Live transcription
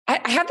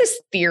have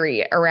this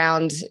theory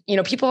around,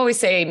 people always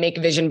say make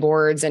vision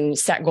boards and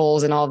set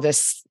goals and all of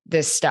this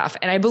stuff.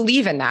 And I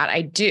believe in that.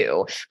 I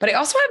do. But I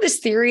also have this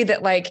theory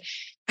that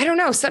I don't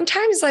know,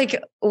 sometimes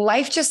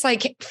life just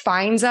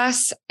finds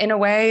us in a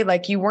way,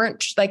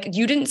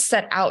 you didn't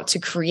set out to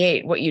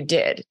create what you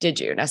did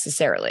you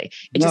necessarily?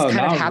 It just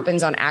kind of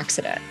happens on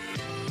accident.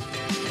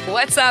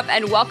 What's up,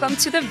 and welcome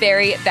to the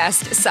Very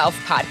Best Self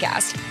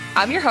podcast.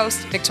 I'm your host,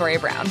 Victoria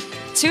Brown.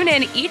 Tune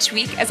in each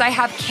week as I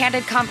have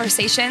candid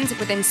conversations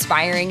with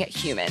inspiring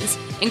humans,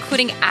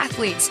 including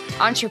athletes,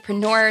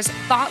 entrepreneurs,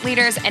 thought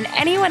leaders, and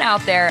anyone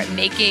out there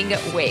making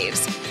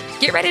waves.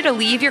 Get ready to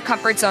leave your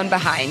comfort zone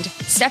behind,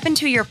 step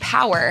into your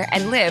power,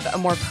 and live a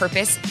more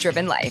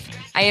purpose-driven life.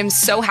 I am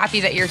so happy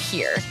that you're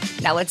here.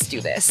 Now let's do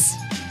this.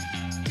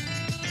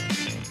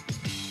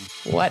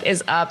 What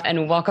is up,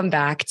 and welcome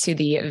back to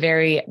the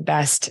Very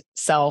Best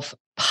Self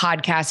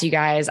podcast, you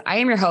guys. I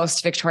am your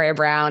host, Victoria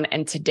Brown,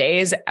 and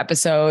today's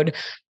episode,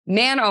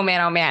 man, oh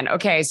man, oh man.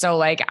 Okay,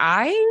 so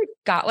I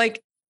got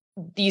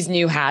these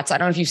new hats. I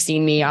don't know if you've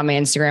seen me on my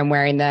Instagram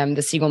wearing them,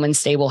 the Siegelman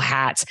stable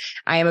hats.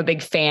 I am a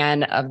big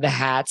fan of the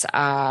hats.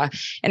 And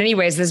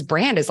anyways, this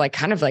brand is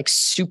kind of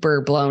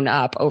super blown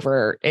up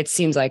it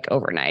seems like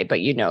overnight, but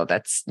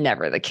that's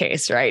never the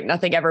case, right?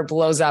 Nothing ever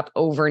blows up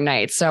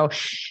overnight. So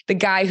the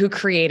guy who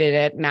created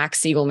it,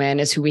 Max Siegelman,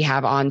 is who we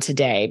have on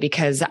today,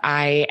 because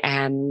I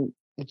am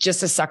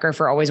just a sucker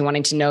for always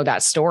wanting to know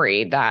that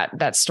story,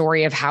 that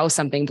story of how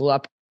something blew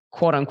up,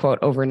 quote unquote,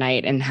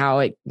 overnight, and how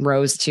it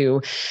rose to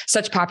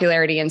such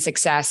popularity and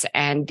success,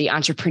 and the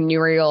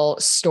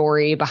entrepreneurial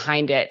story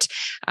behind it.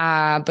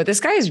 But this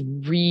guy is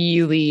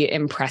really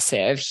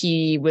impressive.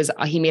 He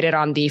made it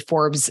on the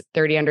Forbes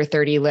 30 under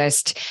 30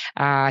 list.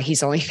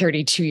 He's only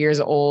 32 years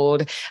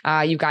old.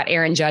 You've got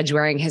Aaron Judge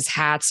wearing his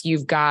hats.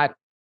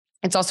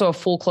 It's also a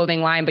full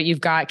clothing line, but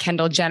you've got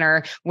Kendall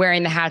Jenner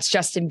wearing the hats,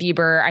 Justin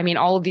Bieber. I mean,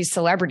 all of these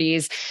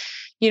celebrities,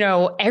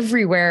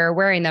 everywhere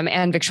wearing them,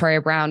 and Victoria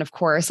Brown, of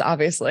course,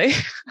 obviously.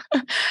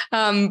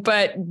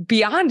 But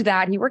beyond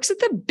that, he works at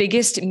the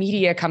biggest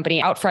media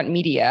company, Outfront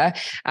Media.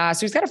 So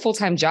he's got a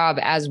full-time job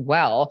as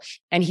well.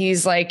 And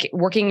he's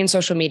working in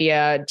social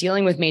media,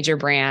 dealing with major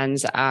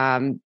brands.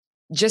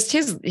 Just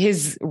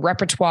his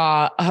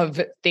repertoire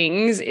of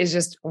things is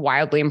just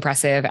wildly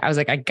impressive. I was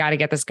I got to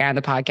get this guy on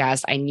the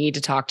podcast. I need to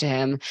talk to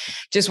him.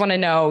 Just want to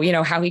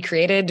know, how he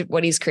created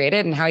what he's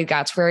created and how he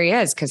got to where he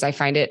is, because I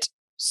find it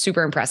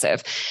super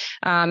impressive.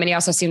 And he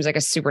also seems like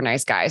a super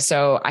nice guy.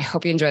 So I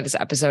hope you enjoyed this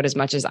episode as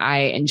much as I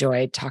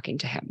enjoyed talking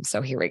to him.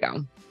 So here we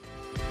go.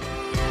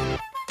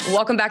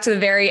 Welcome back to the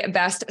Very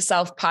Best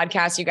Self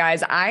podcast, you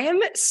guys. I am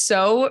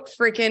so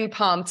freaking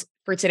pumped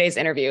for today's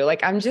interview.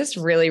 I'm just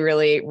really,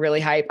 really, really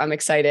hype. I'm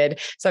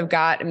excited. So I've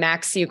got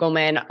Max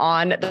Siegelman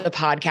on the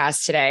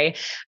podcast today.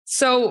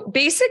 So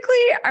basically,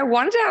 I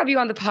wanted to have you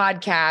on the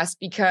podcast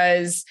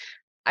because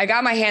I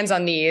got my hands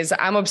on these.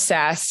 I'm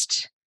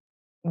obsessed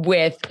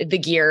with the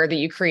gear that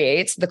you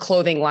create, the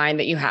clothing line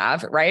that you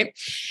have, right?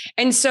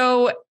 And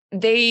so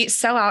they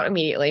sell out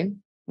immediately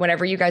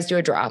whenever you guys do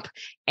a drop.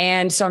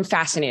 And so I'm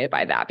fascinated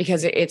by that,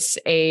 because it's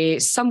a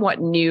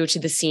somewhat new to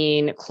the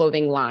scene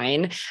clothing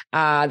line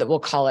that we'll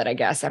call it, I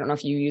guess. I don't know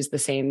if you use the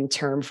same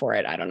term for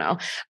it. I don't know,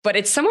 but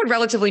it's somewhat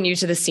relatively new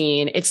to the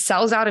scene. It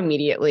sells out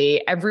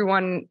immediately.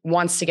 Everyone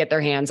wants to get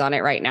their hands on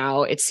it right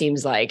now, it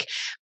seems like.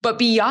 But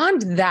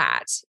beyond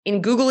that,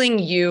 in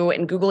Googling you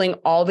and Googling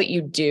all that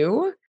you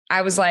do,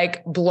 I was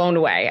blown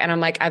away. And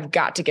I'm I've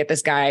got to get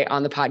this guy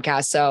on the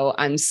podcast. So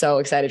I'm so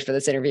excited for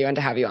this interview and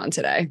to have you on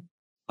today.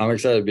 I'm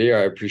excited to be here.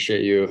 I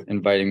appreciate you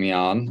inviting me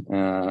on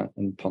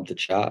and pumped to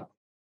chat.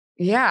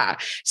 Yeah.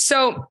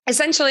 So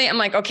essentially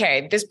I'm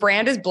okay, this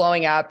brand is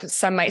blowing up.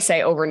 Some might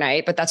say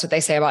overnight, but that's what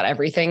they say about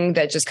everything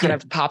that just kind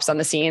of pops on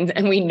the scene.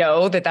 And we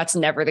know that that's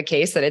never the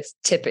case, that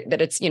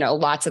it's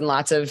lots and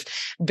lots of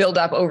build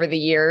up over the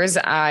years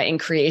in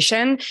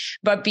creation.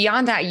 But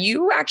beyond that,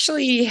 you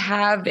actually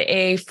have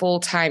a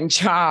full-time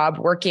job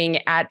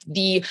working at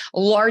the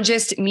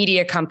largest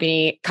media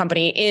company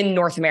in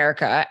North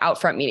America,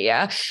 Outfront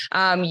Media.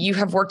 You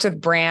have worked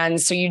with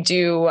brands. So you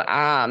do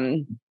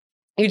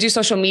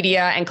social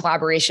media and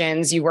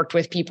collaborations. You worked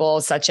with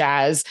people such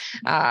as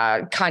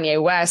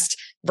Kanye West,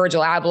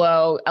 Virgil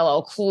Abloh,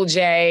 LL Cool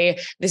J.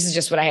 This is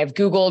just what I have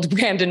Googled,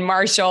 Brandon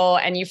Marshall,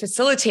 and you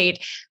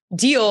facilitate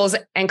deals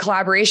and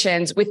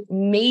collaborations with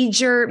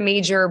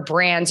major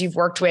brands. You've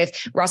worked with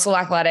Russell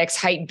Athletics,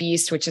 Hype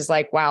Beast, which is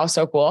wow,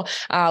 so cool.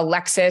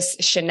 Lexus,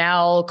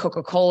 Chanel,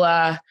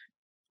 Coca-Cola,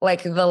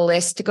 the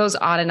list goes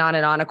on and on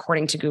and on,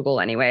 according to Google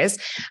anyways.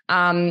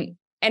 And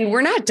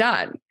we're not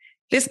done.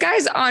 This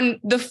guy's on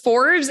the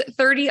Forbes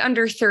 30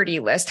 under 30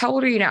 list. How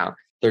old are you now?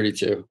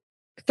 32.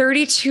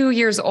 32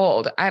 years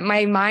old.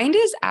 My mind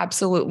is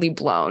absolutely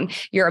blown.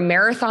 You're a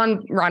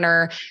marathon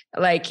runner.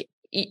 When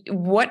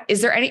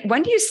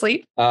do you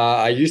sleep?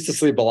 I used to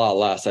sleep a lot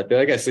less. I feel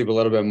I sleep a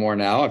little bit more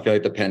now. I feel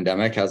the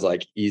pandemic has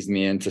eased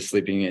me into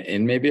sleeping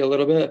in maybe a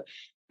little bit.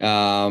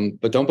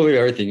 But don't believe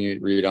everything you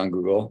read on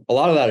Google. A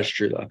lot of that is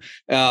true though.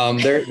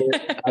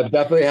 I've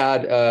definitely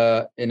had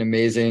an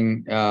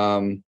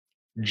amazing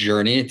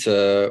journey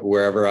to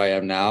wherever I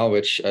am now,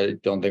 which I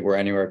don't think we're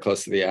anywhere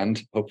close to the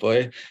end,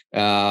 hopefully.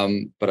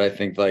 But I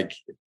think like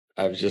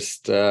I've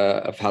just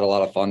I've had a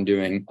lot of fun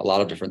doing a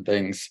lot of different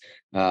things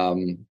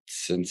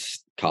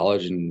since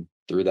college and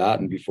through that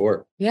and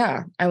before.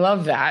 Yeah, I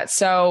love that.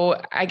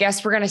 So I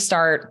guess we're going to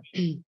start.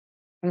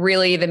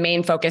 Really, the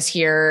main focus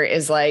here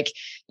is like,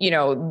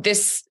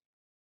 this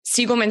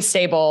Siegelman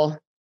stable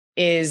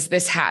is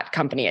this hat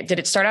company. Did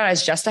it start out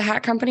as just a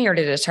hat company, or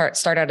did it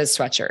start out as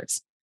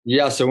sweatshirts?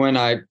 Yeah. So when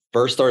I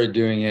first started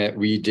doing it,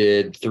 we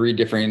did 3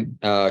 different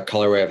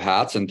colorway of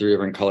hats and 3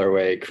 different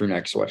colorway crew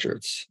neck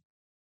sweatshirts.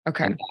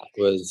 Okay. And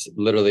that was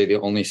literally the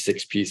only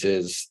 6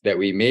 pieces that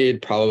we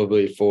made,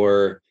 probably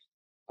for,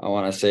 I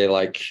want to say,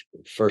 like,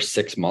 first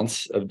 6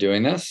 months of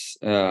doing this.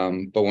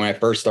 But when I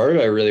first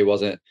started, I really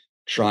wasn't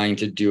trying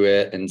to do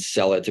it and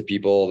sell it to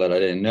people that I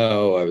didn't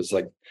know. I was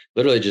like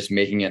literally just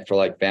making it for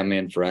like family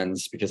and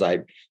friends, because I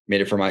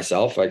made it for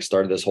myself. I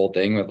started this whole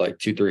thing with like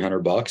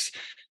 $200-300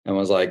 and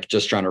was like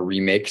just trying to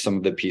remake some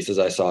of the pieces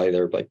I saw,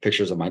 either like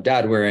pictures of my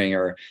dad wearing,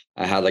 or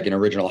I had like an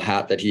original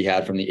hat that he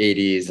had from the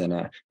 80s and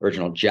an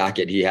original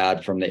jacket he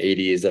had from the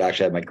 80s that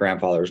actually had my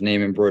grandfather's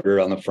name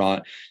embroidered on the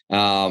front.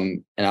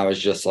 And I was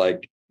just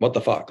like, what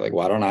the fuck? Like,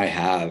 why don't I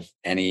have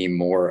any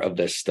more of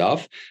this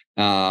stuff?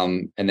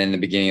 And then in the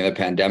beginning of the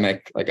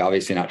pandemic, like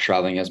obviously not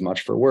traveling as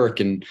much for work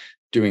and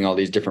doing all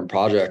these different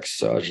projects.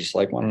 So I was just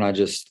like, why don't I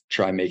just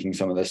try making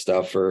some of this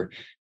stuff for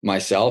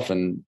myself?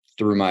 And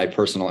through my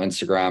personal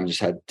Instagram, just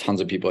had tons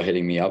of people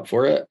hitting me up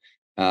for it.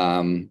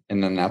 And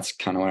then that's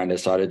kind of when I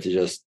decided to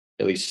just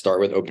at least start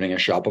with opening a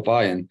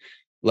Shopify and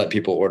let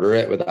people order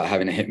it without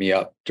having to hit me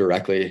up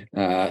directly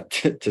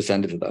to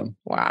send it to them.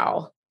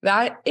 Wow.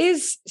 That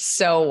is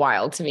so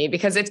wild to me,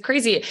 because it's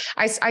crazy.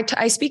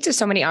 I speak to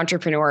so many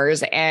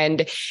entrepreneurs,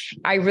 and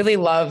I really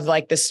love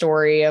like the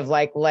story of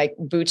like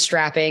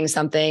bootstrapping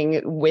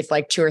something with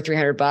like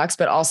 $200-300,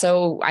 but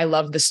also I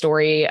love the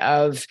story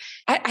of,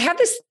 I have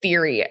this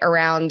theory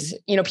around,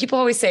 people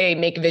always say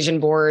make vision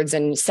boards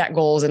and set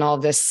goals and all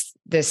of this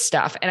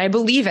stuff. And I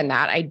believe in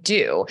that. I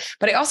do.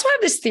 But I also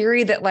have this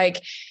theory that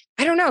like,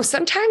 I don't know,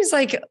 sometimes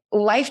like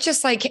life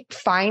just like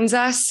finds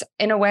us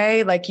in a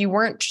way, like you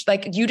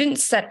didn't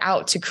set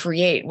out to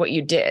create what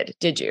you did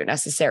you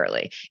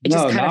necessarily? It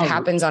just kind of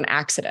happens on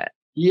accident.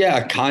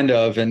 Yeah, kind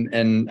of.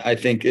 And I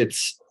think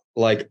it's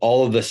like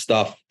all of the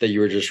stuff that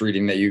you were just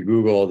reading that you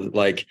Googled,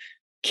 like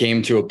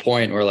came to a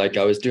point where like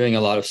I was doing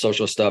a lot of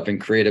social stuff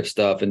and creative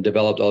stuff and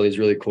developed all these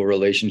really cool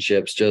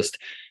relationships. Just,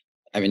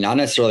 I mean, not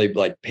necessarily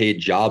like paid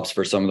jobs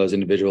for some of those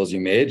individuals you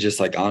made, just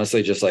like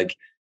honestly, just like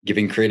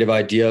giving creative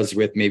ideas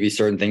with maybe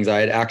certain things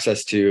I had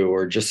access to,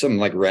 or just some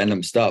like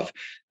random stuff.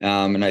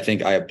 And I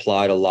think I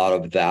applied a lot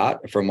of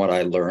that from what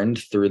I learned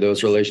through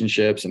those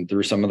relationships and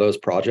through some of those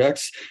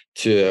projects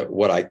to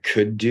what I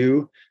could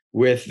do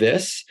with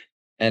this.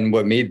 And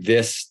what made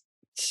this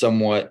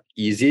somewhat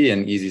easy,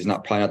 and easy is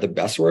probably not the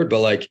best word,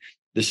 but like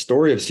the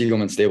story of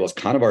Siegelman Stable is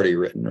kind of already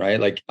written, right?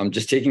 Like I'm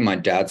just taking my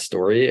dad's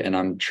story and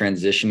I'm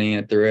transitioning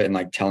it through it and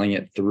like telling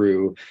it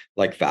through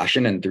like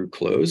fashion and through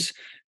clothes.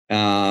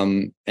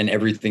 And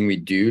everything we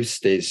do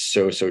stays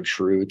so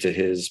true to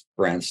his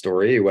brand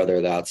story,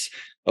 whether that's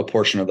a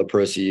portion of the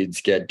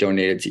proceeds get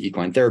donated to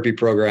equine therapy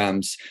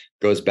programs,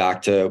 goes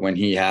back to when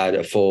he had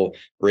a full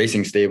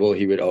racing stable,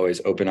 he would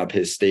always open up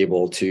his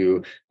stable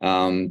to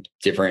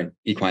different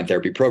equine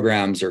therapy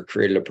programs, or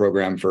created a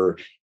program for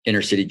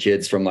inner city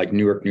kids from like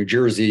Newark, New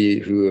Jersey,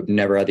 who have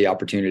never had the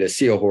opportunity to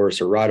see a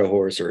horse or ride a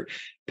horse or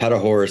pet a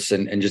horse,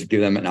 and just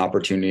give them an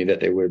opportunity that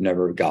they would have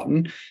never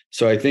gotten.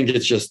 So I think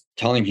it's just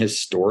telling his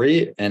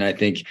story. And I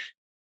think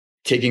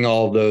taking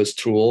all of those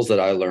tools that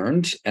I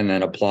learned and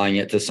then applying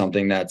it to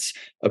something that's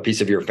a piece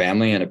of your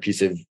family and a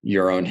piece of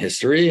your own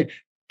history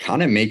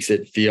kind of makes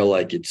it feel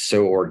like it's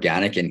so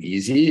organic and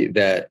easy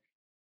that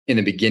in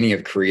the beginning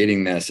of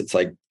creating this, it's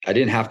like, I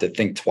didn't have to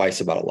think twice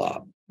about a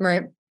lot.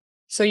 Right.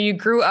 So you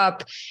grew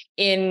up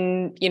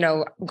in,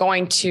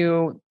 going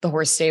to the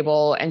horse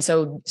stable. And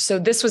so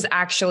this was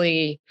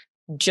actually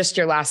just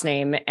your last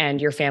name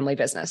and your family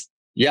business.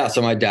 Yeah.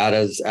 So my dad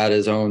has had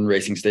his own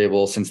racing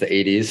stable since the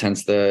 80s,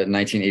 hence the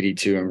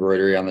 1982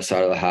 embroidery on the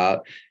side of the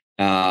hat.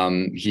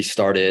 He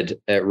started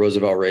at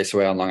Roosevelt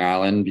Raceway on Long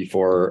Island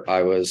before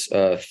I was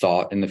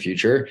thought in the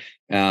future.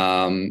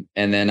 And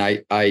then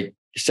I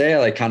say I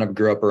like kind of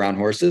grew up around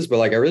horses, but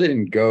like I really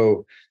didn't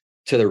go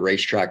to the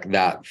racetrack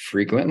that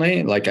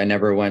frequently. Like I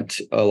never went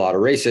to a lot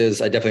of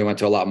races. I definitely went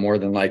to a lot more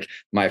than like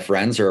my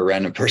friends or a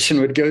random person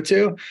would go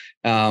to.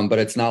 But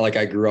it's not like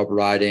I grew up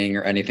riding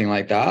or anything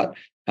like that.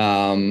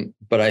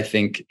 But I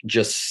think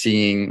just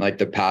seeing like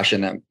the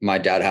passion that my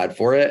dad had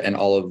for it and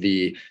all of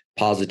the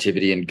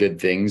positivity and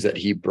good things that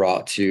he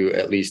brought to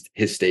at least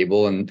his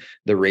stable and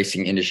the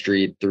racing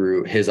industry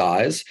through his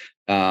eyes,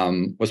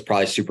 was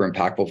probably super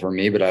impactful for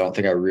me, but I don't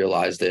think I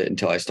realized it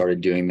until I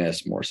started doing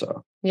this more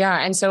so. Yeah.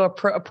 And so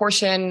a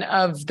portion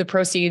of the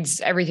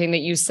proceeds, everything that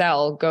you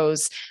sell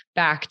goes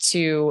back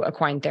to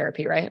equine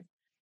therapy, right?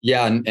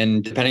 Yeah.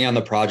 And depending on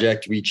the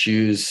project, we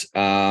choose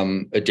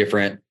a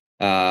different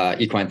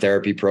equine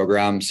therapy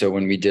program. So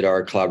when we did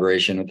our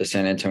collaboration with the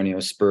San Antonio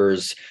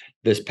Spurs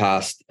this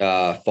past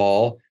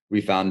fall,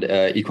 we found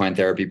an equine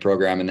therapy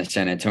program in the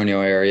San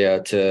Antonio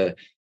area to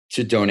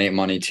donate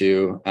money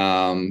to.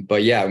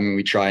 But yeah, I mean,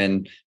 we try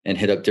and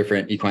hit up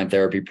different equine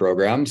therapy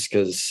programs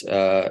because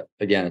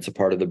again, it's a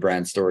part of the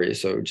brand story.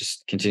 So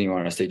just continue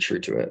on to stay true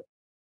to it.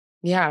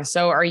 Yeah.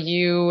 So are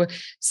you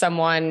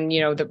someone,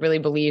 that really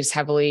believes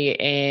heavily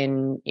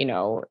in,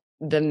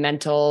 the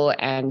mental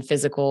and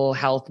physical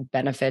health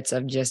benefits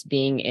of just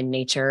being in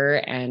nature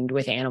and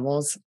with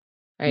animals?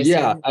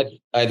 Yeah,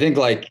 I think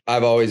like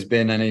I've always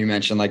been, I know you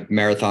mentioned like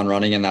marathon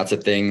running, and that's a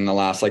thing in the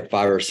last like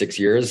 5 or 6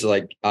 years.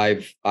 Like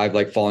I've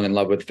like fallen in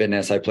love with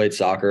fitness. I played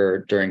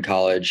soccer during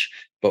college,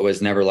 but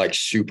was never like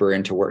super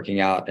into working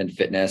out and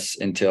fitness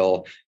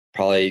until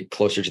probably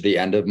closer to the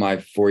end of my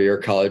 4-year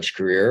college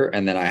career.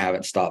 And then I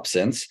haven't stopped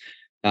since.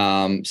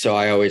 So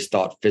I always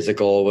thought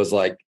physical was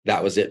like,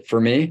 that was it for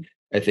me.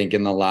 I think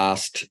in the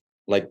last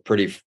like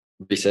pretty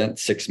recent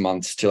 6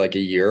 months to like a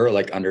year,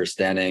 like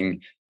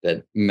understanding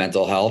that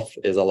mental health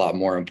is a lot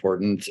more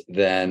important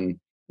than,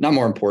 not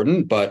more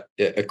important, but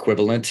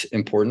equivalent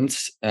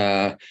importance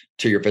to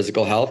your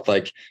physical health.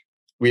 Like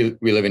we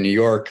live in New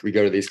York, we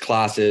go to these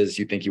classes,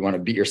 you think you want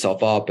to beat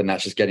yourself up and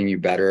that's just getting you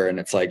better. And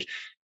it's like,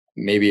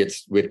 maybe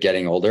it's with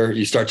getting older,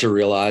 you start to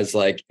realize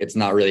like, it's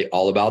not really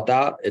all about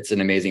that. It's an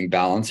amazing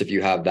balance if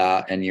you have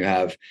that and you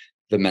have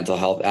the mental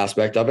health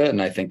aspect of it.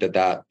 And I think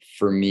that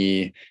for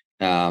me,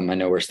 I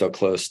know we're still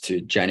close to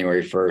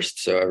January 1st,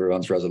 so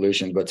everyone's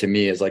resolution, but to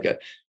me is like a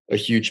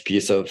huge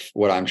piece of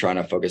what I'm trying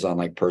to focus on,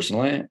 like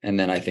personally. And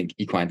then I think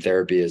equine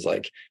therapy is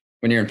like,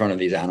 when you're in front of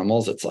these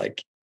animals, it's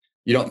like,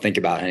 you don't think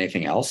about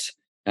anything else.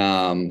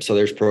 So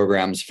there's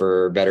programs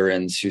for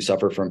veterans who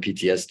suffer from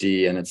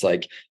PTSD, and it's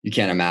like, you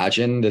can't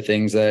imagine the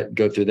things that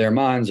go through their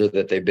minds or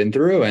that they've been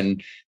through.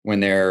 And when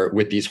they're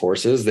with these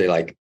horses, they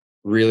like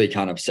really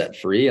kind of set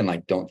free and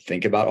like, don't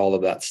think about all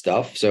of that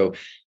stuff. So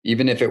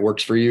even if it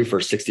works for you for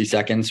 60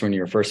 seconds when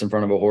you're first in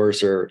front of a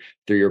horse or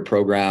through your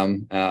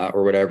program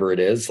or whatever it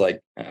is,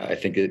 like I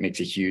think it makes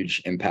a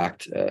huge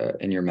impact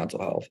in your mental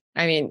health.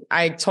 I mean,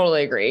 I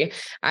totally agree.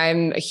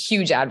 I'm a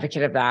huge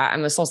advocate of that.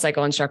 I'm a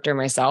SoulCycle instructor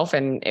myself.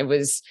 And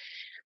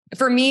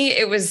for me,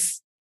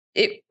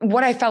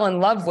 what I fell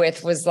in love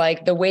with was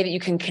like the way that you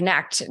can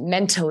connect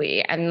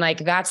mentally. And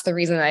like, that's the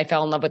reason that I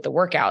fell in love with the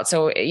workout.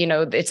 So,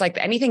 it's like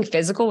anything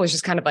physical was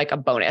just kind of like a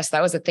bonus.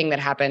 That was a thing that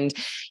happened,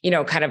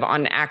 kind of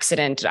on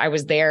accident. I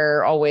was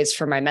there always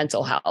for my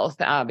mental health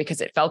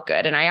because it felt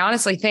good. And I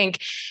honestly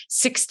think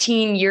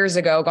 16 years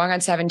ago, going on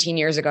 17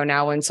 years ago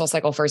now, when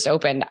SoulCycle first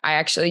opened, I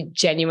actually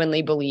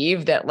genuinely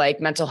believe that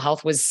like mental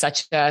health was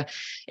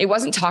it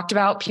wasn't talked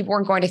about. People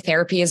weren't going to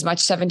therapy as much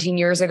 17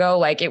 years ago.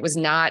 Like it was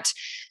not,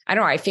 I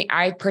don't know.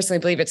 I personally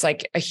believe it's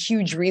like a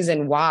huge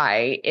reason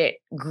why it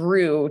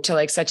grew to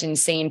like such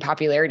insane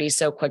popularity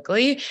so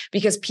quickly,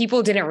 because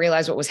people didn't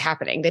realize what was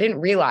happening. They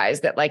didn't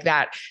realize that like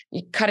that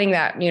cutting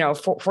that,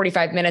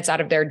 45 minutes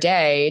out of their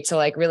day to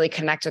like really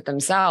connect with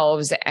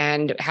themselves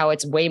and how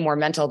it's way more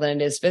mental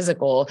than it is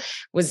physical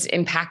was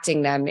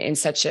impacting them in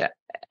such an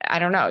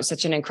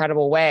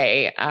incredible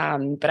way.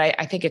 But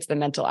I think it's the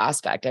mental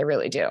aspect. I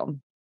really do.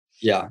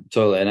 Yeah,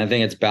 totally. And I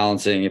think it's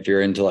balancing if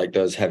you're into like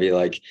those heavy,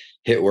 like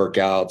hit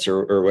workouts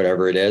or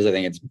whatever it is. I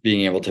think it's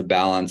being able to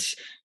balance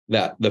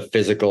the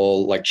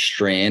physical like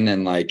strain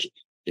and like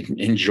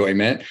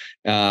enjoyment.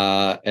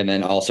 And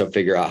then also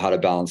figure out how to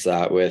balance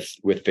that with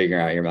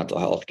figuring out your mental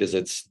health, because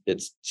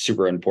it's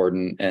super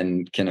important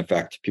and can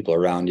affect people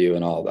around you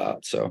and all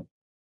that. So.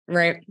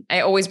 Right.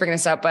 I always bring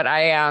this up, but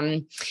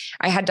I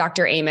had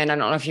Dr. Amen. I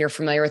don't know if you're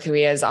familiar with who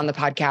he is on the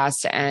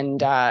podcast.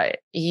 And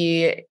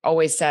he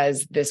always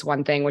says this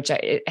one thing, which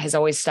it has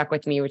always stuck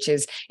with me, which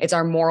is it's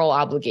our moral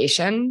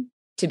obligation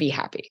to be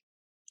happy.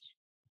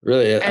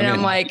 Really? And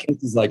I'm like,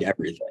 this is like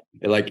everything.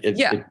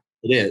 It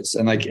is.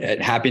 And like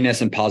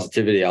happiness and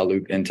positivity, I'll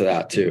loop into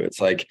that too.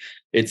 It's like,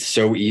 it's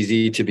so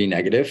easy to be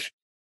negative.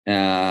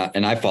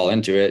 And I fall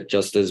into it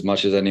just as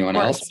much as anyone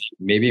else,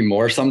 maybe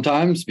more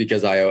sometimes,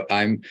 because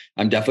I'm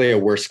definitely a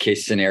worst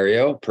case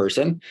scenario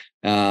person.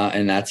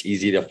 And that's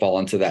easy to fall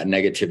into that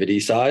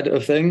negativity side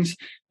of things.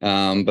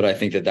 But I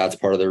think that's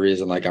part of the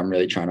reason, like, I'm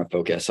really trying to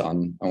focus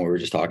on what we were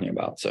just talking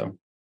about. So.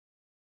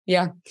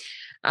 Yeah.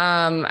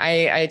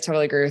 I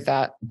totally agree with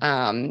that.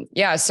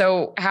 Yeah.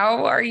 So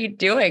how are you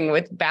doing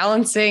with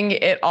balancing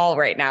it all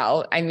right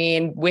now? I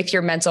mean, with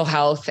your mental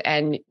health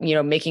and,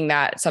 making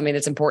that something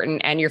that's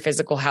important, and your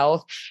physical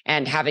health,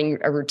 and having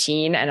a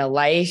routine and a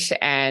life,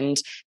 and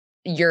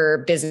your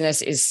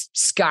business is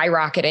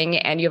skyrocketing,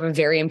 and you have a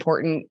very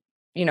important,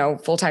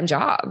 full-time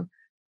job.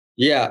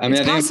 Yeah. I mean,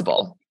 it's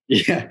possible.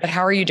 Yeah. But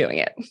how are you doing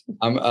it?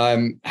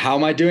 How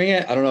am I doing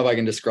it? I don't know if I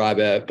can describe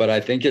it, but I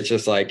think it's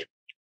just like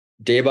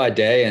day by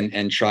day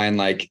and try and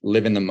like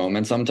live in the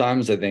moment.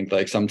 Sometimes I think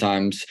like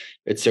sometimes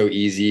it's so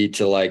easy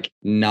to like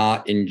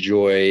not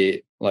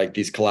enjoy like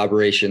these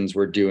collaborations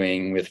we're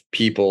doing with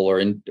people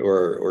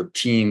or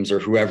teams or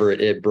whoever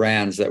it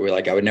brands that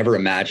I would never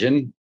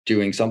imagine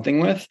doing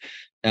something with.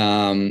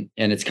 And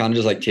it's kind of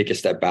just like take a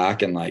step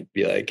back and like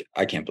be like,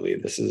 I can't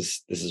believe this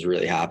is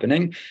really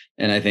happening.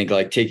 And I think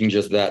like taking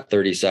just that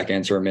 30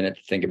 seconds or a minute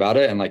to think about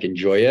it and like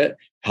enjoy it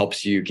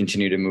helps you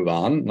continue to move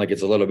on. Like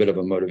it's a little bit of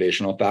a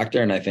motivational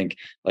factor. And I think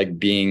like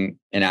being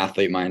an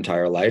athlete my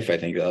entire life, I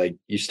think that like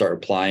you start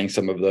applying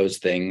some of those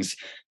things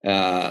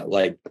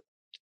like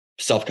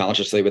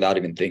self-consciously without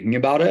even thinking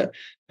about it.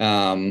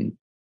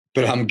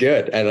 But I'm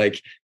good.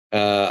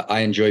 I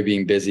enjoy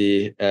being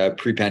busy.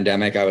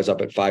 Pre-pandemic, I was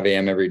up at 5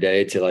 a.m. every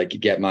day to like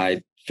get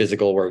my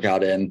physical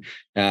workout in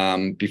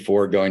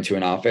before going to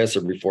an office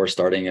or before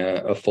starting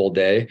a full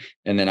day.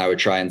 And then I would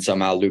try and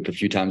somehow loop a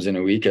few times in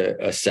a week,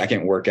 a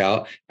second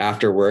workout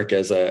after work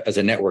as a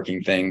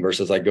networking thing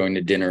versus like going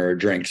to dinner or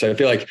drink. So I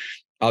feel like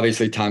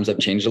obviously times have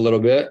changed a little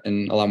bit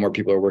and a lot more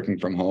people are working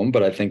from home,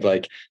 but I think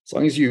like as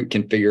long as you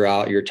can figure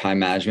out your time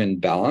management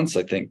and balance,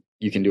 I think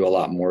you can do a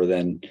lot more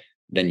than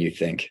you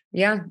think.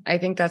 Yeah, I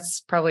think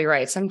that's probably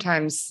right.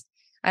 Sometimes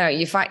I don't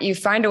know, you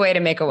find a way to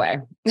make a way.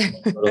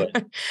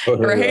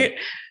 Totally. Right?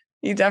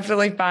 You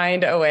definitely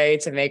find a way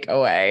to make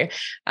a way.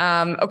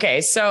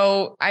 Okay.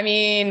 So, I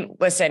mean,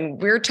 listen,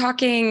 we're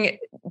talking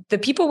the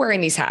people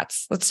wearing these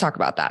hats. Let's talk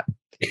about that.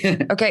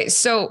 Okay.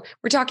 So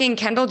we're talking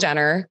Kendall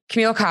Jenner,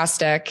 Camille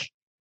Kostick.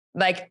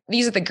 Like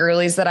these are the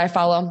girlies that I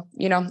follow,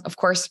 you know, of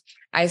course.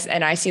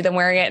 I see them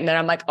wearing it and then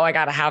I'm like, oh, I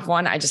got to have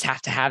one. I just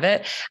have to have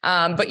it.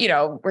 But you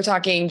know, we're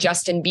talking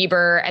Justin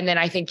Bieber. And then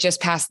I think this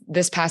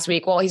past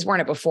week, well, he's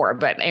worn it before,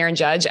 but Aaron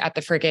Judge at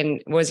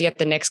was he at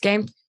the Knicks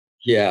game?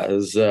 Yeah, it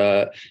was,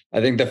 I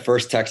think the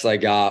first text I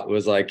got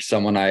was like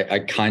someone I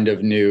kind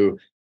of knew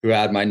who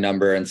had my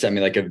number and sent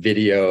me like a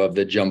video of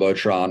the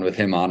Jumbotron with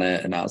him on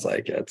it. And I was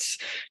like, it's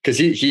because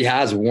he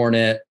has worn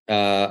it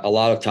a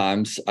lot of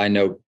times. I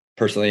know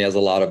personally he has a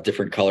lot of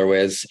different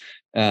colorways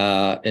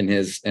in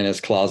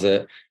his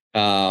closet.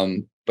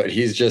 But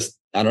he's just,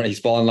 he's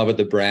fallen in love with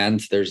the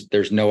brand.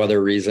 There's no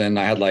other reason.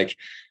 I had like,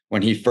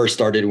 when he first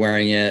started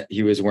wearing it,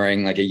 he was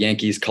wearing like a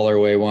Yankees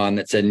colorway one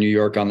that said New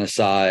York on the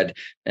side.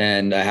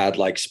 And I had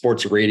like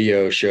sports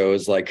radio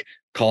shows like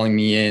calling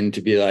me in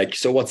to be like,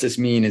 so what's this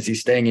mean? Is he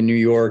staying in New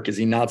York? Is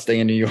he not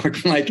staying in New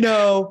York? I'm like,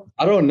 no,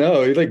 I don't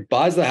know. He like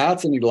buys the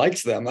hats and he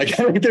likes them. Like,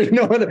 I mean, there's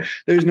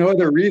no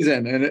other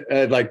reason.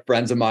 And like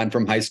friends of mine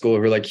from high school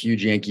who are like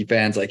huge Yankee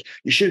fans, like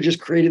you should have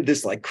just created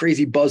this like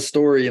crazy buzz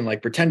story and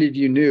like pretended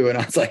you knew. And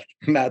I was like,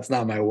 that's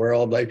not my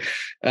world. Like,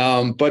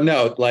 but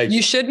no, like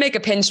you should make a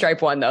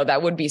pinstripe one though.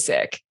 That would be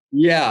sick.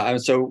 Yeah. And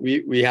so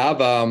we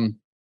have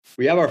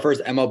our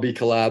first MLB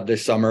collab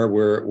this summer.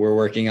 We're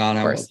working on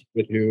it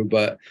with who,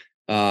 but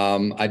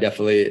I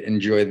definitely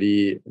enjoy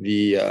the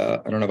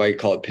I don't know if I could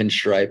call it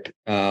pinstripe,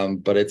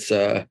 but it's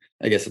I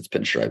guess it's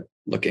pinstripe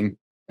looking.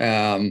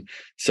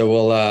 So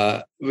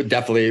we'll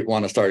definitely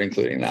want to start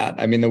including that.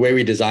 I mean, the way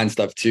we design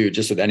stuff too,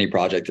 just with any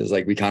project is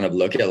like, we kind of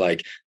look at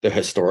like the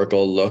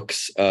historical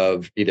looks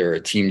of either a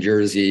team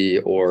jersey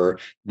or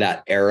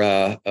that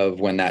era of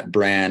when that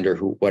brand or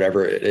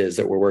whatever it is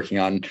that we're working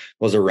on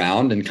was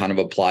around and kind of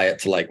apply it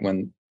to like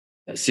when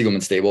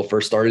Siegelman Stable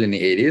first started in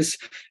the 80s.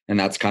 And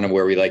that's kind of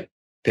where we like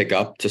pick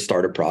up to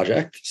start a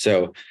project.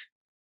 So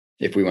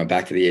if we went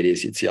back to the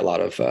 80s, you'd see a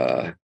lot of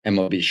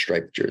MLB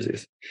striped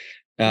jerseys.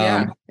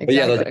 Yeah, exactly. But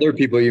yeah, the other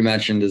people you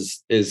mentioned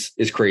is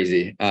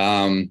crazy.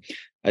 I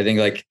think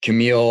like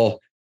Camille,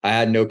 I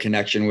had no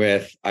connection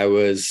with. I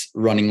was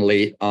running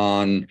late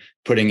on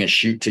putting a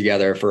shoot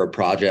together for a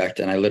project,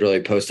 and I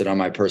literally posted on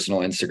my personal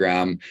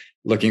Instagram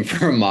looking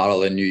for a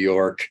model in New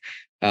York.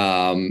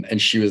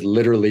 And she was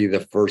literally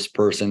the first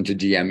person to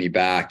DM me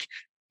back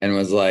and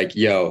was like,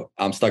 yo,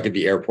 I'm stuck at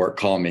the airport,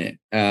 call me.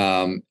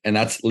 And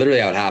that's literally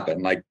how it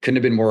happened. Like, couldn't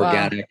have been more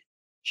organic.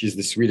 She's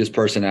the sweetest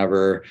person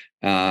ever.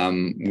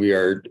 We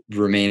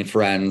remain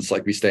friends.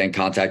 Like, we stay in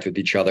contact with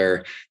each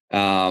other.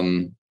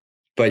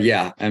 But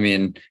yeah, I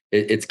mean,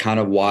 it's kind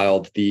of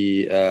wild,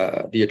 the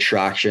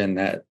attraction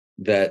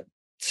that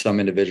some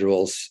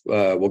individuals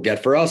will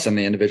get for us and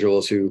the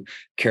individuals who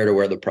care to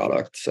wear the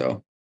product.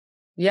 So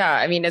yeah,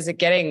 I mean, is it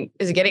getting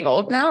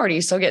old now, or do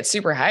you still get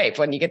super hype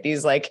when you get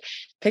these like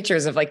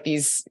pictures of like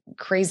these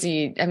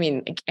crazy, I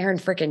mean, like Aaron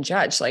freaking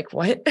Judge, like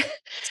what?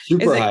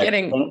 Super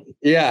hyped.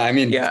 Yeah, I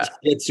mean,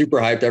 it's super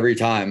hyped every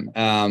time.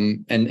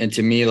 And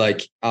to me,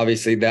 like,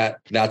 obviously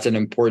that's an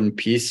important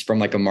piece from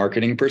like a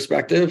marketing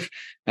perspective.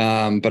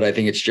 But I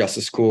think it's just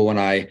as cool when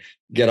I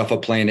get off a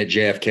plane at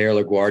JFK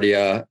or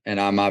LaGuardia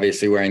and I'm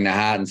obviously wearing the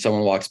hat and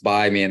someone walks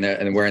by me and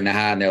they're wearing the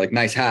hat and they're like,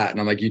 nice hat. And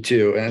I'm like, you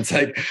too. And it's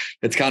like,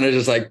 it's kind of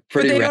just like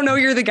pretty. But they don't know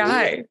you're the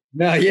guy.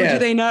 No, yeah. Or do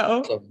they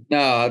know?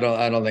 No,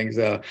 I don't think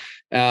so.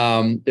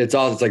 It's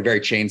like very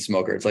chain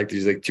smoker. It's like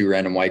these like two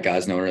random white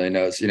guys no one really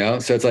knows, you know?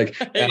 So it's like,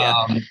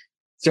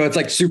 so it's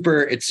like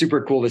it's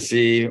super cool to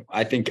see.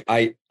 I think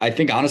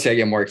honestly, I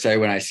get more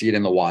excited when I see it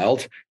in the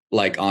wild,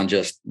 like on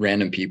just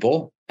random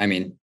people. I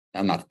mean,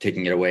 I'm not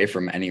taking it away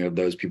from any of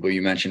those people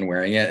you mentioned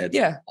wearing it.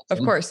 Yeah, awesome. Of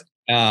course.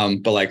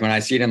 But like when I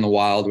see it in the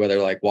wild,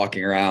 whether like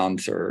walking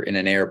around or in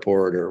an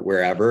airport or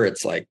wherever,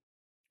 it's like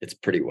it's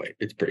pretty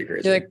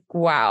crazy. You're like,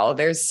 wow,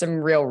 there's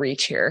some real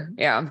reach here.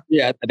 Yeah.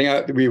 Yeah. I think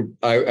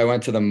I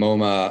went to the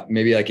MoMA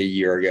maybe like a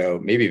year ago,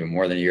 maybe even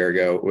more than a year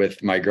ago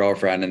with my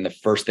girlfriend. And the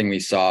first thing we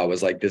saw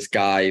was like this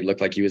guy looked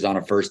like he was on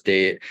a first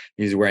date.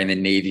 He was wearing the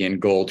navy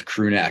and gold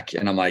crew neck.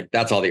 And I'm like,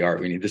 that's all the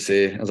art we need to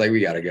see. I was like, we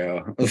got to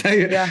go. I was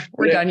like, yeah,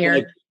 we're done here.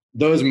 Like,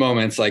 those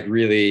moments like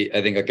really,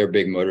 I think like are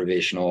big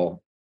motivational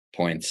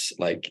points,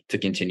 like to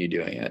continue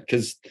doing it.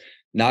 Cause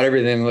not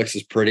everything looks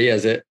as pretty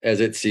as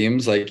it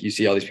seems. Like you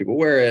see all these people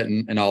wear it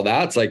and all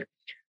that. It's like,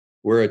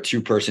 we're a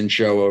 2-person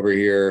show over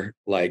here,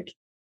 like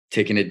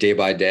taking it day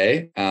by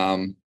day.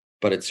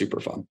 But it's super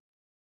fun.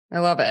 I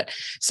love it.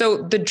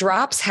 So the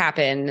drops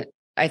happen,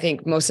 I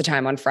think most of the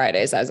time on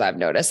Fridays, as I've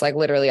noticed. Like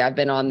literally I've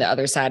been on the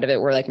other side of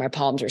it where like my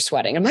palms are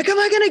sweating. I'm like, am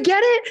I going to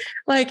get it?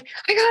 Like,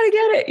 I gotta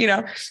get it, you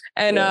know?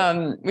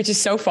 And, which is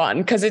so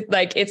fun. Cause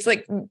it's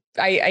like,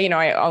 I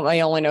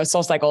only know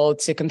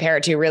SoulCycle to compare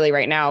it to really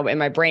right now in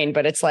my brain,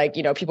 but it's like,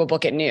 you know, people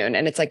book at noon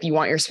and it's like, you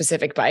want your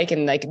specific bike.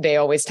 And like, they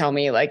always tell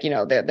me like, you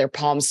know, their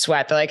palms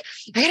sweat. They're like,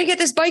 I gotta get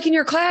this bike in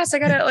your class. I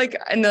gotta like,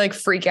 and they like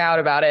freak out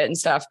about it and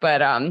stuff. But,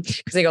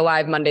 cause they go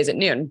live Mondays at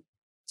noon.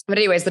 But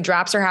anyways, the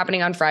drops are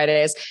happening on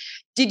Fridays.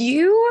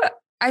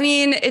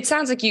 It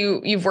sounds like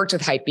you've worked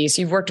with Hypebeast.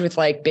 You've worked with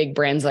like big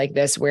brands like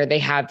this where they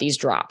have these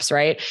drops,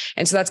 right?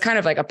 And so that's kind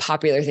of like a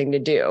popular thing to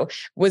do.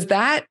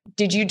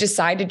 Did you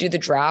decide to do the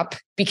drop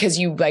because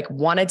you like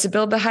wanted to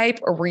build the hype,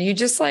 or were you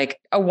just like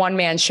a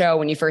one-man show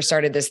when you first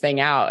started this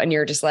thing out and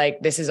you're just like,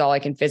 this is all I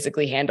can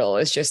physically handle?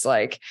 It's just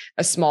like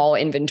a small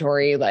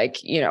inventory,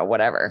 like, you know,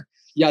 whatever.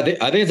 Yeah, I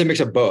think it's a mix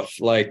of both.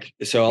 Like,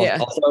 so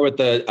I'll start with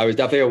I was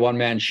definitely a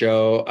one-man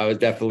show. I was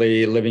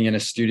definitely living in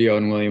a studio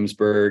in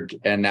Williamsburg,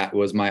 and that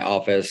was my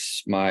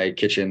office, my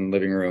kitchen,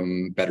 living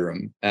room,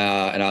 bedroom.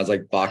 And I was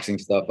like boxing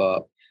stuff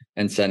up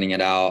and sending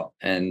it out.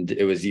 And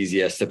it was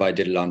easiest if I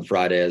did it on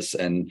Fridays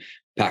and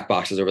pack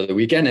boxes over the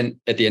weekend. And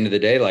at the end of the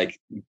day, like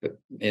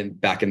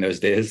back in those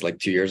days, like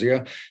 2 years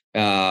ago,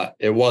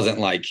 it wasn't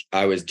like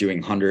I was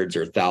doing hundreds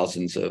or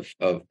thousands of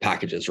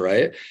packages,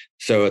 right?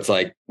 So it's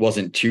like,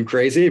 wasn't too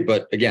crazy,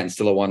 but again,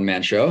 still a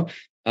one-man show.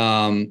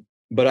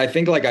 But I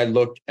think like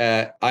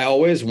I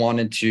always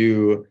wanted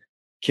to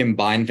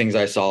combine things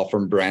I saw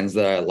from brands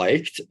that I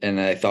liked and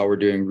I thought were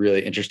doing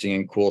really interesting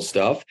and cool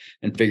stuff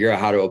and figure out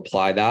how to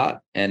apply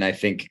that. And I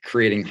think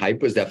creating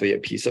hype was definitely a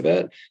piece of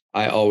it.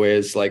 I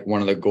always like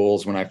one of the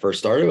goals when I first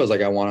started was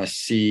like, I want to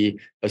see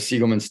a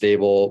Siegelman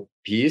stable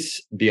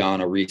piece be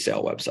on a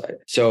resale website.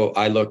 So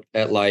I looked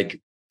at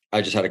like,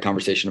 I just had a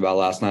conversation about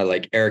last night,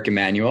 like Eric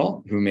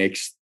Emanuel, who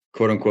makes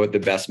quote unquote the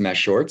best mesh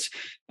shorts,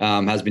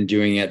 has been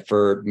doing it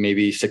for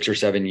maybe 6 or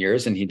 7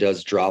 years. And he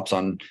does drops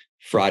on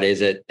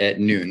Fridays at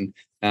noon.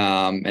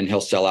 And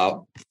he'll sell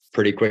out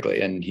pretty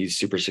quickly, and he's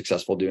super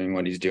successful doing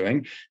what he's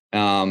doing.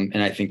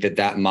 And I think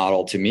that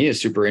model to me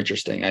is super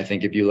interesting. I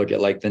think if you look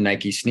at like the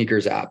Nike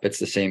sneakers app, it's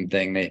the same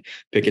thing. They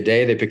pick a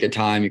day, they pick a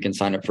time, you can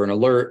sign up for an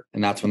alert,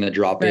 and that's when the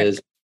drop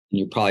is. And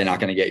you're probably not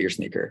going to get your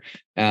sneaker.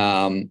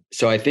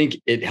 So I think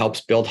it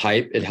helps build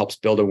hype. It helps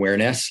build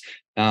awareness.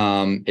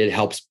 It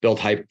helps build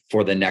hype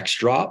for the next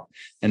drop.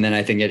 And then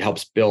I think it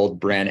helps build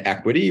brand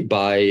equity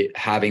by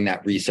having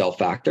that resale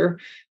factor.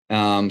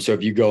 So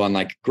if you go on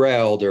like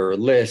Grailed or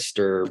List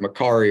or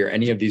Macari or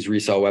any of these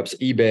resale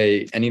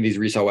eBay, any of these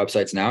resale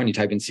websites now, and you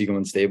type in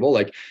Siegelman stable,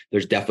 like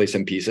there's definitely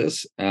some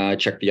pieces.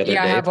 Check the other day.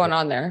 I have one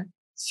on there.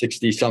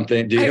 60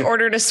 something. Dude. I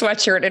ordered a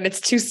sweatshirt and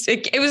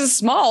it was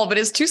small, but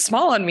it's too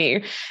small on me.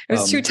 It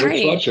was too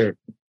tiny. Sweatshirt?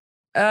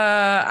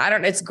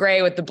 It's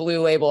gray with the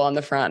blue label on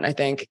the front, I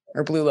think,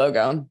 or blue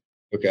logo.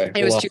 Okay.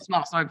 It was too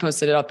small, so I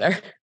posted it up there.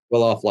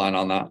 Well, offline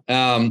on that.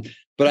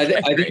 But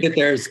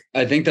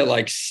I think that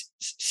like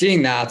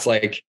seeing that's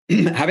like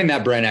having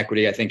that brand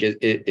equity, I think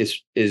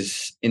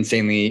is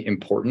insanely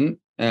important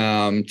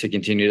to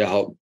continue to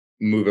help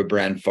move a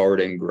brand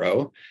forward and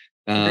grow.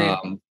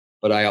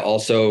 But I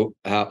also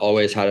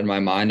always had in my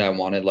mind, I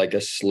wanted like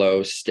a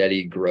slow,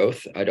 steady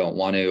growth. I don't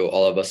want to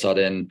all of a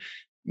sudden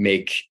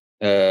make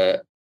a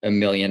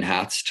million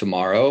hats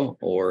tomorrow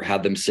or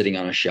have them sitting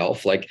on a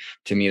shelf. Like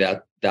to me,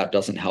 that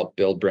doesn't help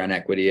build brand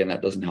equity and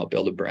that doesn't help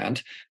build a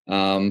brand.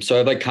 So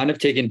I've like kind of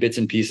taken bits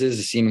and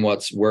pieces, seen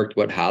what's worked,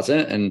 what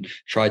hasn't, and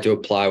tried to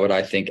apply what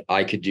I think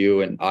I could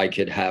do and I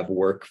could have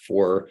work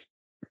for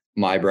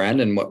my brand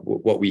and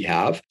what we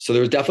have. So there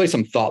was definitely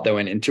some thought that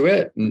went into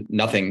it.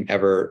 Nothing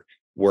ever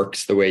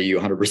works the way you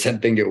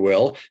 100% think it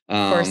will.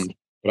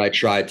 But I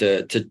tried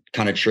to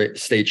kind of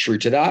stay true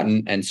to that.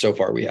 And so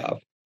far we have.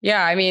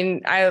 Yeah. I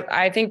mean,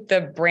 I think the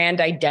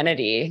brand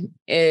identity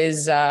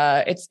is,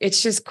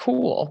 it's just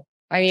cool.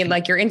 I mean,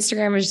 like your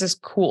Instagram is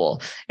just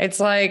cool. It's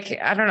like,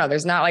 I don't know,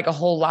 there's not like a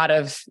whole lot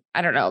of,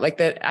 I don't know, like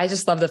I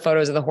just love the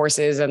photos of the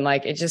horses and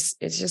like, it's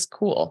just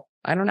cool.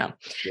 I don't know.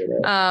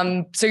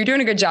 So you're doing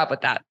a good job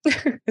with that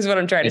is what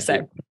I'm trying to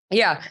say.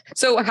 Yeah.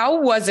 So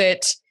how was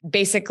it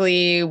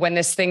basically when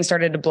this thing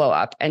started to blow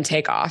up and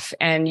take off?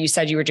 And you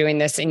said you were doing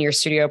this in your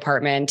studio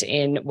apartment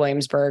in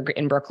Williamsburg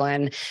in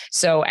Brooklyn.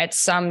 So at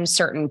some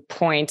certain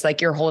point,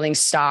 like you're holding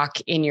stock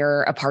in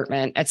your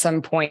apartment, at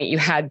some point you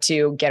had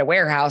to get a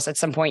warehouse. At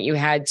some point you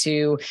had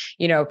to,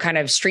 kind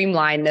of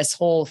streamline this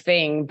whole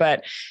thing.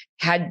 But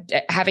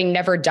having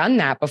never done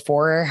that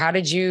before, how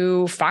did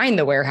you find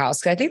the warehouse?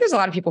 Because I think there's a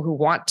lot of people who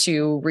want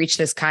to reach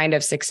this kind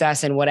of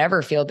success in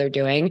whatever field they're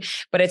doing,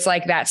 but it's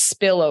like that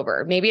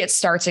spillover. Maybe it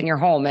starts in your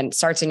home and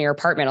starts in your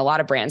apartment. A lot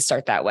of brands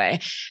start that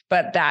way,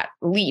 but that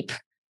leap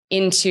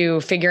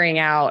into figuring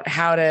out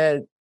how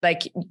to,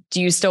 like,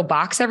 do you still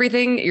box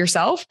everything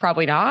yourself?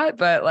 Probably not,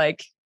 but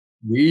like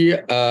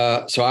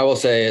so I will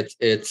say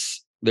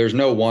there's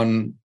no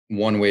one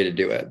way to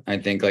do it. I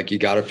think like you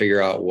got to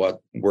figure out what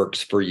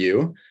works for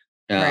you.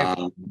 Right.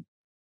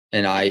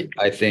 And I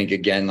think,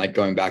 again, like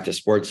going back to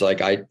sports,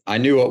 like I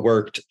knew what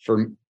worked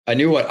I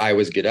knew what I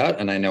was good at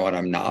and I know what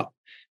I'm not.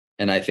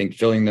 And I think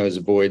filling those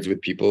voids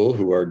with people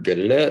who are good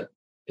at it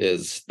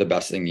is the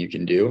best thing you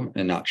can do,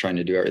 and not trying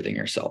to do everything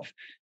yourself.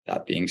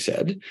 That being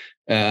said,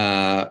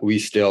 we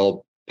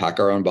still pack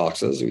our own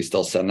boxes. We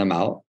still send them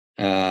out.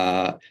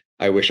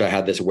 I wish I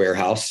had this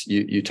warehouse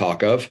you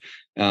talk of.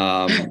 We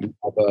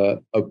have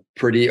a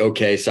pretty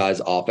okay size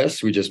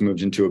office. We just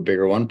moved into a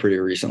bigger one pretty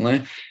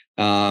recently.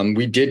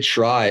 We did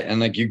try, and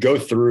like you go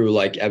through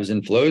like ebbs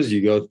and flows,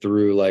 you go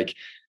through like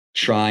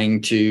trying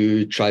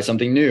to try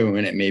something new,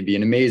 and it may be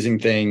an amazing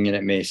thing and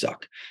it may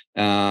suck.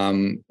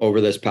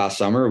 Over this past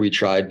summer, we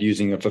tried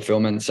using a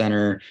fulfillment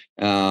center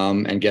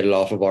and get it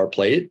off of our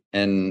plate.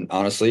 And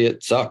honestly,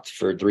 it sucked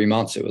for 3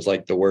 months. It was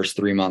like the worst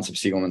 3 months of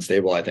Siegelman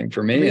Stable, I think,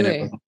 for me. Really?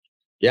 And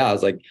it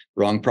was like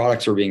wrong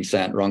products were being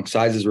sent, wrong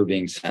sizes were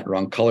being sent,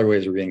 wrong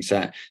colorways were being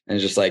sent. And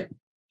it's just like,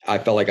 I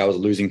felt like I was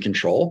losing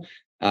control.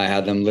 I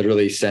had them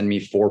literally send me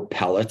 4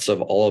 pallets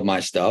of all of my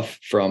stuff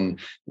from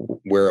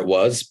where it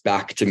was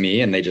back to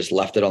me. And they just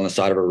left it on the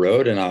side of a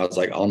road. And I was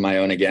like on my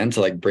own again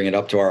to like bring it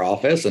up to our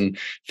office and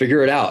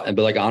figure it out. And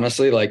be like,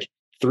 honestly, like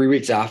 3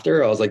 weeks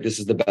after, I was like, this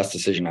is the best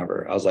decision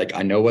ever. I was like,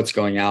 I know what's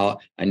going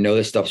out. I know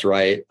this stuff's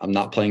right. I'm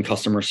not playing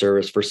customer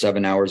service for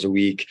 7 hours a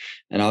week.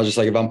 And I was just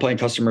like, if I'm playing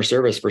customer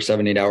service for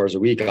 7-8 hours a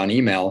week on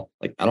email,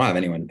 like I don't have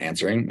anyone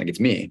answering, like it's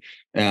me.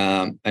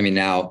 I mean,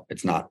 now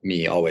it's not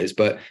me always,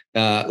 but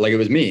like it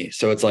was me.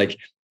 So it's like,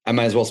 I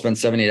might as well spend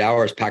 7-8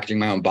 hours packaging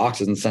my own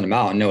boxes and send them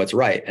out and know it's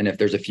right. And if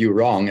there's a few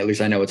wrong, at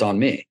least I know it's on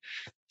me.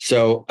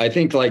 So I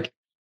think like,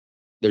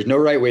 there's no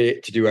right way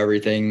to do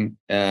everything,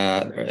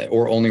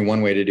 or only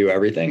one way to do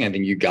everything. I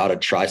think you got to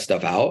try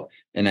stuff out.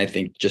 And I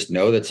think just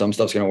know that some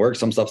stuff's going to work,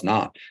 some stuff's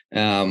not.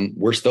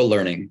 We're still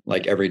learning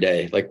like every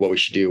day, like what we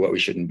should do, what we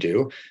shouldn't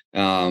do.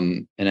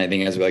 And I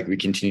think as we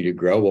continue to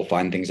grow, we'll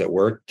find things that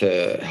work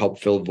to help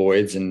fill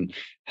voids and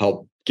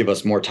help give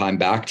us more time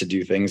back to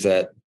do things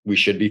that we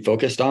should be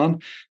focused on.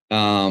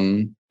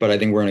 But I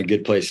think we're in a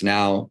good place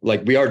now.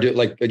 Like we are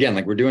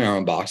we're doing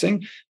our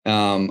unboxing.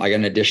 I got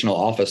an additional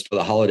office for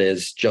the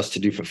holidays just to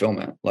do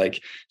fulfillment.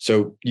 Like,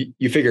 so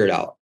you figure it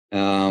out.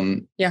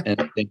 And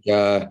I think,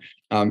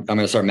 I'm going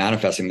to start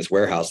manifesting this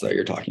warehouse that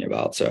you're talking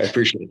about. So I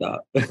appreciate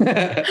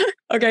that.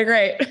 Okay,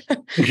 great.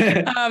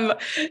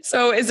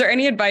 So is there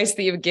any advice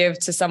that you would give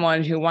to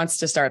someone who wants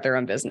to start their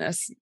own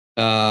business?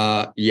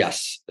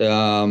 Yes.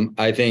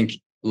 I think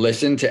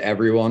listen to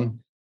everyone,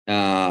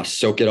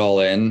 soak it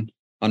all in,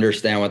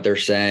 understand what they're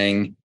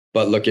saying,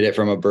 but look at it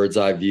from a bird's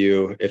eye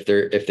view. If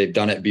they've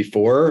done it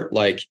before,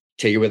 like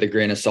take it with a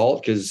grain of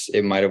salt, because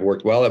it might have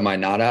worked well, it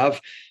might not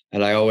have.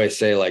 And I always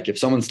say, like, if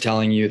someone's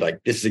telling you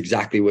like, this is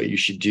exactly what you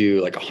should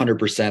do, like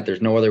 100%, there's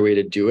no other way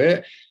to do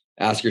it.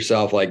 Ask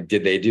yourself, like,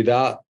 did they do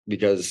that?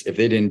 Because if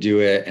they didn't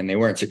do it and they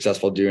weren't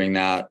successful doing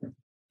that,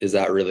 is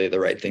that really the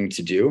right thing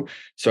to do?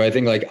 So I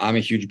think like I'm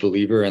a huge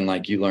believer in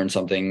like, you learn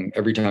something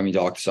every time you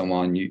talk to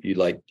someone, you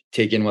like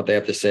take in what they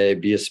have to say,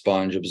 be a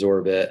sponge,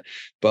 absorb it,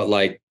 but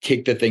like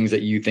take the things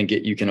that you think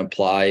you can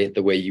apply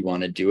the way you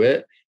want to do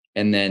it,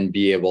 and then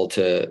be able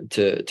to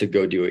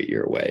go do it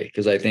your way.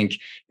 Because I think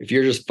if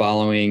you're just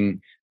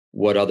following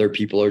what other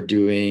people are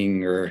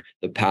doing or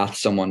the path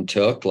someone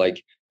took,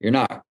 like you're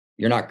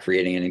not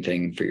creating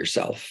anything for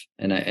yourself.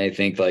 And I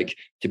think like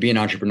to be an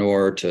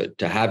entrepreneur,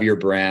 to have your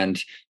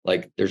brand,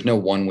 like there's no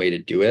one way to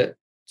do it.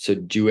 So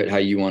do it how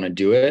you want to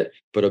do it,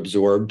 but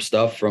absorb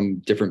stuff from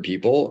different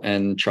people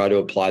and try to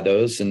apply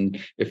those. And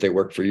if they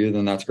work for you,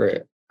 then that's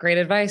great. Great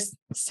advice.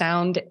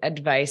 Sound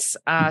advice.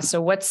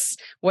 So what's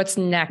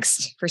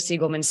next for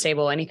Siegelman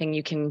Stable? Anything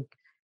you can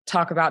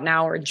talk about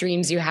now, or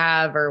dreams you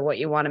have, or what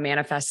you want to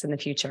manifest in the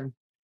future?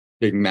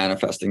 Big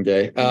manifesting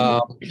day.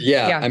 I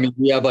mean,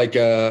 we have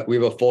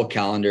a full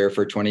calendar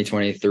for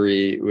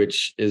 2023,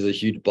 which is a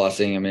huge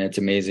blessing. I mean, it's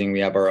amazing. We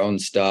have our own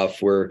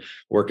stuff. We're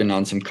working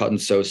on some cut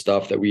and sew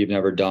stuff that we've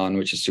never done,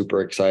 which is super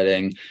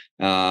exciting.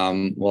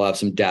 We'll have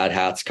some dad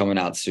hats coming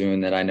out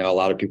soon that I know a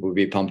lot of people would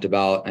be pumped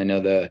about. I know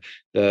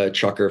the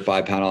trucker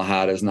 5-panel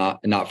hat is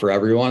not for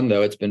everyone,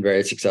 though it's been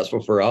very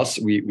successful for us.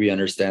 We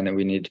understand that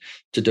we need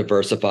to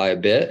diversify a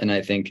bit. And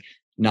I think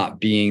not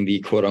being the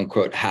quote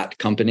unquote hat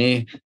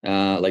company.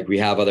 Like we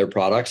have other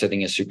products, I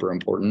think is super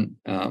important.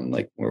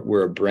 Like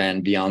we're a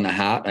brand beyond the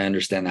hat. I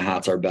understand the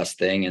hat's our best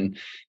thing. And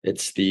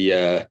it's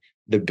the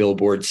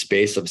billboard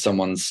space of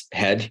someone's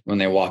head when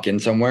they walk in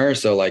somewhere.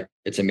 So like,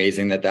 it's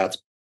amazing that that's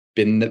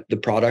been the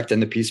product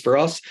and the piece for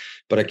us,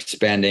 but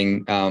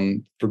expanding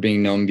for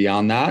being known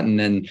beyond that. And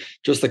then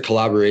just the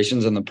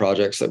collaborations and the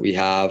projects that we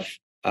have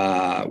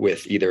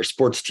with either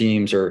sports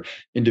teams or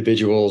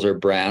individuals or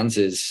brands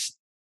is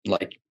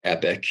like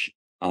epic.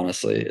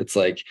 Honestly, it's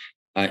like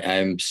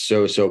I'm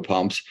so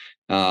pumped,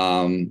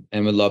 and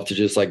would love to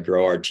just like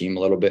grow our team a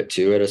little bit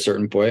too at a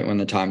certain point when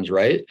the time's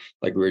right.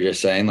 Like we were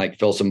just saying, like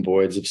fill some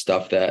voids of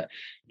stuff that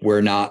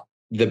we're not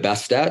the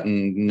best at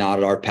and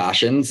not our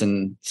passions,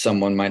 and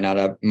someone might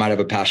have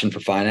a passion for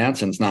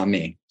finance and it's not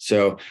me.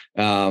 So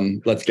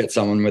let's get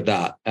someone with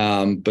that,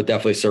 but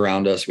definitely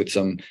surround us with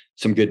some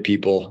good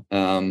people.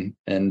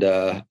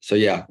 So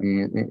yeah,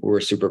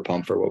 we're super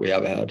pumped for what we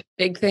have ahead.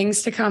 Big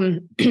things to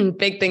come.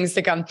 Big things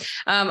to come.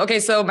 Okay.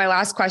 So my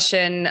last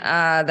question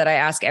that I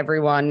ask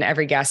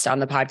every guest on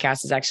the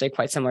podcast is actually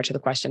quite similar to the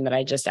question that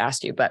I just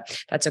asked you,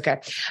 but that's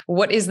okay.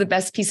 What is the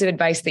best piece of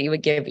advice that you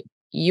would give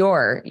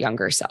your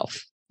younger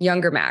self?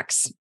 Younger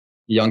Max.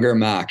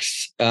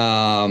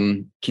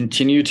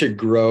 Continue to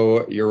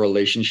grow your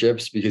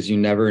relationships, because you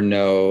never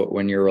know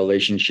when your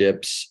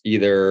relationships,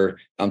 either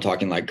I'm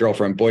talking like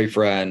girlfriend,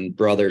 boyfriend,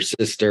 brother,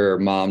 sister,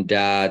 mom,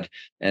 dad,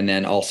 and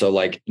then also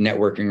like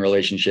networking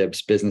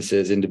relationships,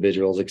 businesses,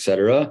 individuals,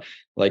 etc.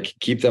 Like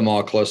keep them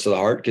all close to the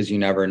heart, because you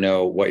never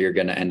know what you're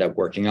going to end up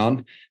working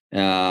on.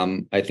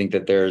 I think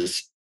that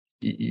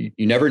you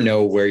never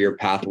know where your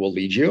path will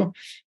lead you.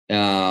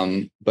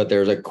 But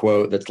there's a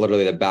quote that's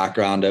literally the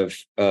background of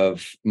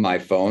my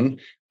phone.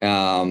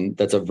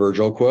 That's a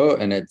Virgil quote,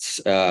 and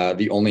it's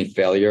the only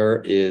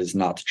failure is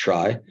not to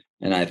try.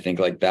 And I think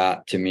like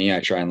that, to me, I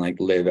try and like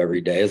live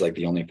every day as like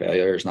the only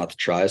failure is not to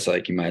try. So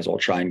like you might as well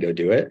try and go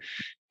do it.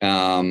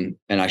 And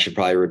I should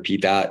probably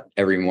repeat that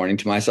every morning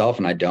to myself,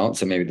 and I don't.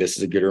 So maybe this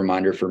is a good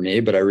reminder for me,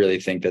 but I really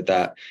think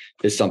that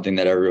is something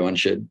that everyone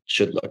should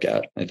look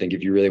at. I think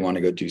if you really want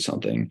to go do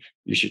something,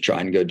 you should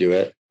try and go do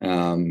it,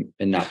 and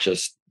not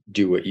just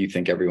do what you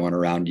think everyone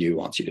around you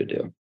wants you to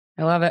do.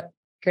 I love it.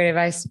 Great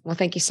advice. Well,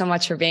 thank you so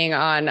much for being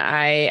on.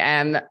 I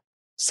am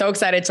so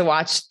excited to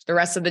watch the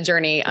rest of the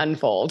journey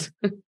unfold.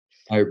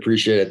 I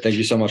appreciate it. Thank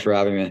you so much for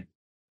having me.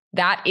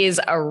 That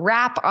is a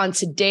wrap on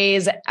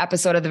today's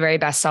episode of the Very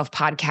Best Self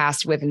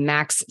podcast with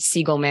Max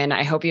Siegelman.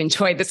 I hope you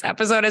enjoyed this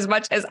episode as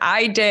much as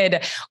I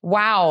did.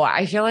 Wow.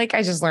 I feel like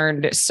I just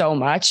learned so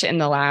much in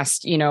the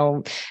last,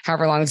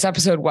 however long this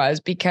episode was,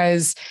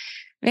 because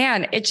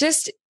man,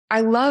 I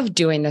love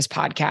doing this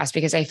podcast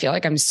because I feel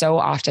like I'm so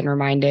often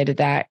reminded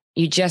that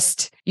you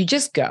just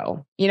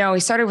go. He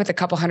started with a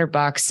couple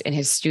 $100 in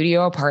his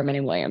studio apartment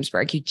in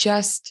Williamsburg. You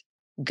just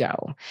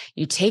go.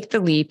 You take the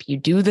leap, you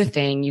do the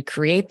thing, you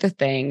create the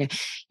thing,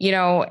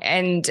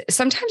 and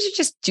sometimes you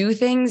just do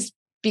things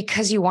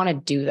because you want to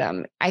do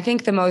them. I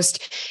think the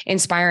most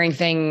inspiring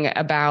thing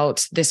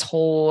about this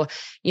whole,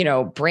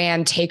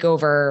 brand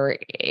takeover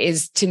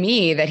is, to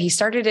me, that he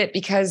started it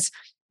because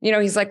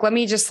he's like, let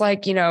me just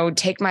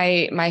take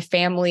my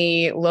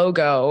family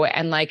logo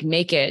and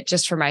make it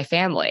just for my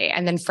family.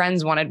 And then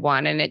friends wanted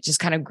one, and it just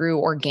kind of grew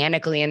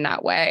organically in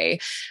that way.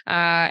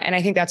 And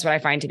I think that's what I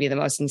find to be the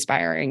most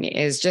inspiring,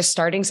 is just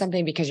starting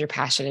something because you're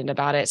passionate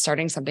about it,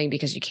 starting something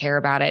because you care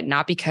about it,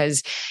 not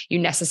because you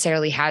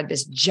necessarily had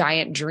this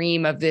giant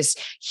dream of this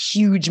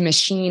huge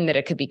machine that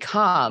it could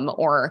become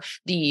or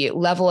the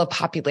level of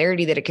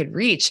popularity that it could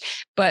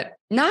reach, but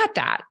not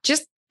that,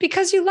 just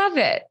because you love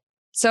it.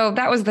 So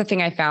that was the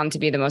thing I found to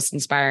be the most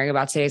inspiring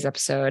about today's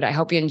episode. I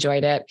hope you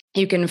enjoyed it.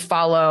 You can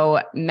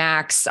follow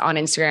Max on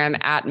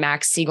Instagram at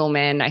Max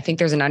Siegelman. I think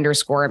there's an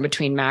underscore in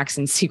between Max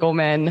and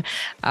Siegelman.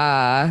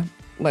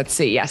 Let's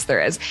see. Yes,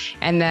 there is.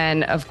 And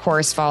then, of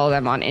course, follow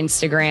them on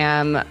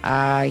Instagram.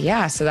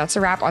 So that's a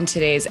wrap on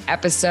today's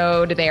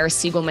episode. They are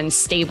Siegelman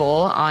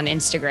Stable on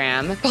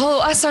Instagram. Follow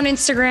us on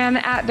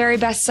Instagram at Very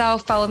Best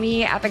Self. Follow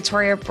me at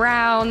Victoria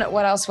Brown.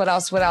 What else?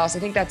 I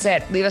think that's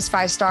it. Leave us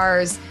 5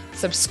 stars.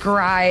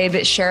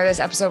 Subscribe, share this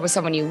episode with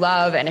someone you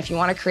love. And if you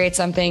want to create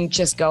something,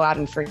 just go out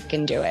and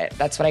freaking do it.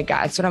 That's what I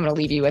got. That's what I'm going to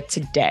leave you with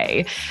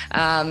today.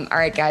 All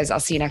right, guys,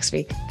 I'll see you next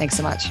week. Thanks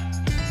so much.